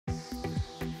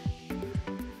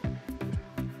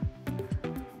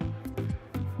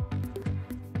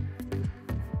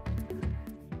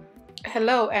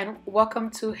Hello and welcome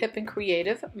to Hip and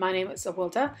Creative. My name is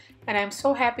Awilda and I'm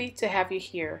so happy to have you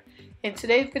here. In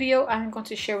today's video, I'm going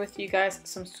to share with you guys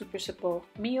some super simple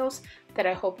meals that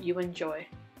I hope you enjoy.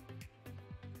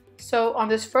 So on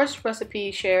this first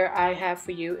recipe share I have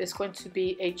for you is going to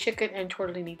be a chicken and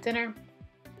tortellini dinner.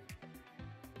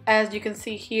 As you can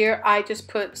see here, I just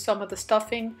put some of the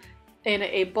stuffing in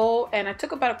a bowl and I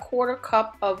took about a quarter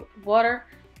cup of water,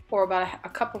 or about a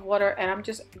cup of water, and I'm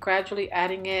just gradually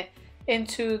adding it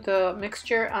into the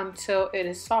mixture until it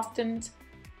is softened.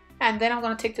 And then I'm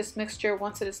going to take this mixture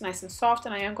once it is nice and soft,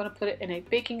 and I am going to put it in a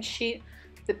baking sheet.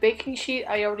 The baking sheet,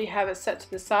 I already have it set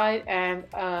to the side and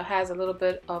has a little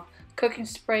bit of cooking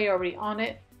spray already on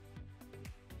it.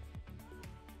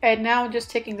 And now I'm just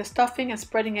taking the stuffing and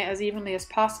spreading it as evenly as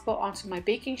possible onto my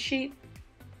baking sheet.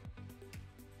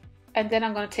 And then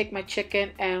I'm going to take my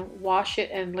chicken and wash it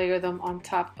and layer them on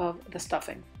top of the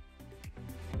stuffing.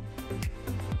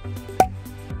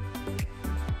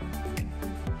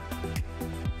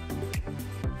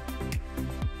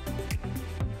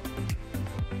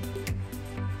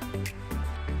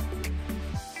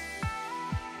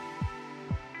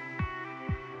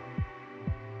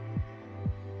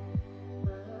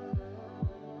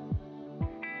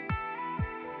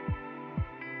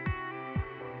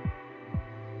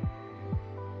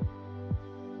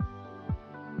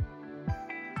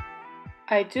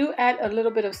 I do add a little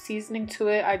bit of seasoning to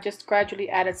it. I just gradually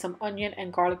added some onion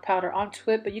and garlic powder onto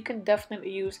it, but you can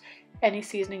definitely use any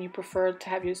seasoning you prefer to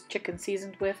have your chicken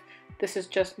seasoned with. This is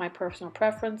just my personal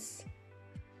preference.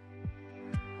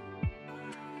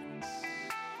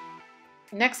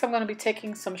 Next, I'm going to be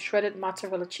taking some shredded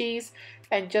mozzarella cheese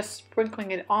and just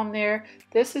sprinkling it on there.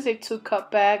 This is a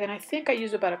 2-cup bag and I think I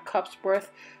use about a cup's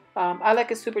worth. I like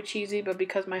it super cheesy, but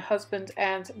because my husband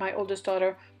and my oldest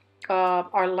daughter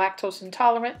are lactose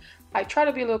intolerant, I try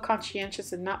to be a little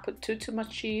conscientious and not put too much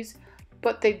cheese,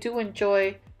 but they do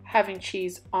enjoy having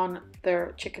cheese on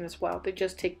their chicken as well. They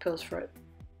just take pills for it.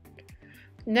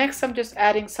 Next, I'm just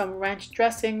adding some ranch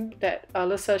dressing that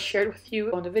Alyssa shared with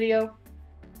you on the video.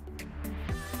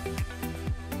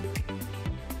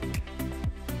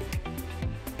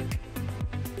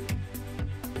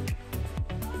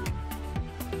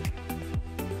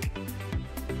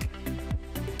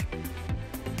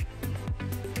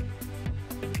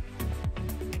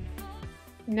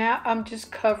 Now I'm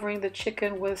just covering the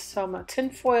chicken with some tin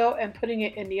foil and putting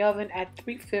it in the oven at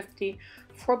 350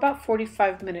 for about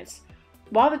 45 minutes.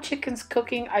 While the chicken's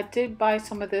cooking, I did buy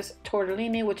some of this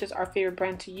tortellini, which is our favorite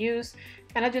brand to use,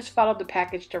 and I just followed the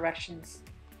package directions.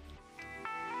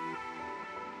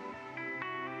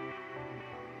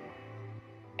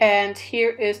 And here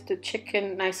is the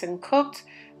chicken nice and cooked.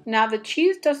 Now the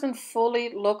cheese doesn't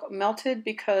fully look melted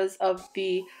because of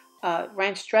the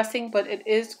ranch dressing, but it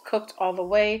is cooked all the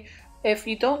way. If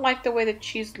you don't like the way the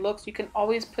cheese looks, you can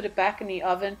always put it back in the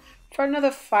oven for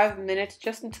another 5 minutes,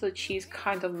 just until the cheese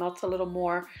kind of melts a little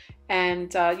more,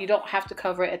 and you don't have to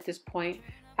cover it at this point.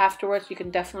 Afterwards, you can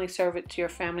definitely serve it to your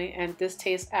family, and this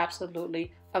tastes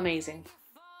absolutely amazing.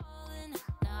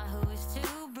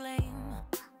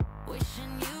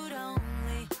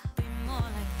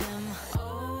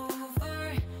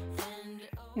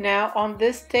 Now on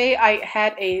this day I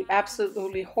had a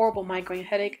absolutely horrible migraine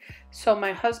headache, so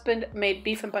my husband made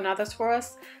beef empanadas for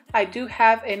us. I do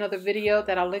have another video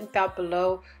that I'll link down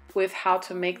below with how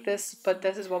to make this, but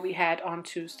this is what we had on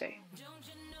Tuesday.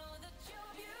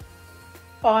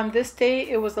 On this day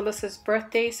it was Alyssa's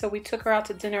birthday, so we took her out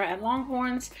to dinner at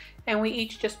Longhorns and we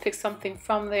each just picked something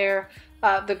from there.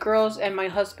 The girls and my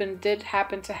husband did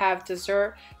happen to have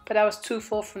dessert, but I was too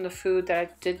full from the food that I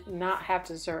did not have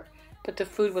dessert. But the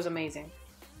food was amazing.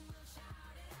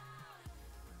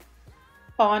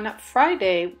 On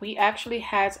Friday, we actually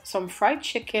had some fried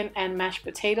chicken and mashed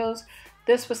potatoes.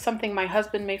 This was something my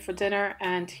husband made for dinner,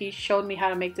 and he showed me how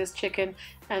to make this chicken,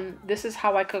 and this is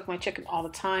how I cook my chicken all the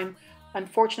time.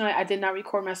 Unfortunately, I did not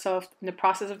record myself in the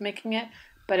process of making it,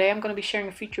 but I am going to be sharing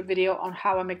a future video on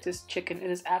how I make this chicken.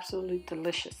 It is absolutely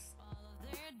delicious.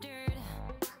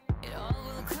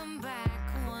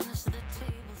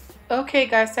 Okay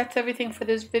guys, that's everything for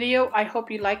this video. I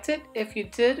hope you liked it. If you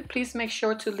did, please make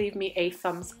sure to leave me a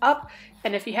thumbs up.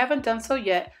 And if you haven't done so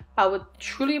yet, I would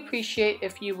truly appreciate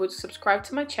if you would subscribe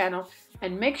to my channel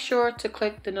and make sure to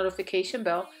click the notification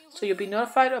bell so you'll be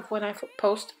notified of when I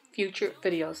post future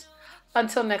videos.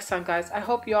 Until next time guys, I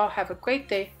hope you all have a great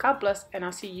day. God bless, and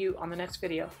I'll see you on the next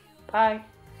video. Bye.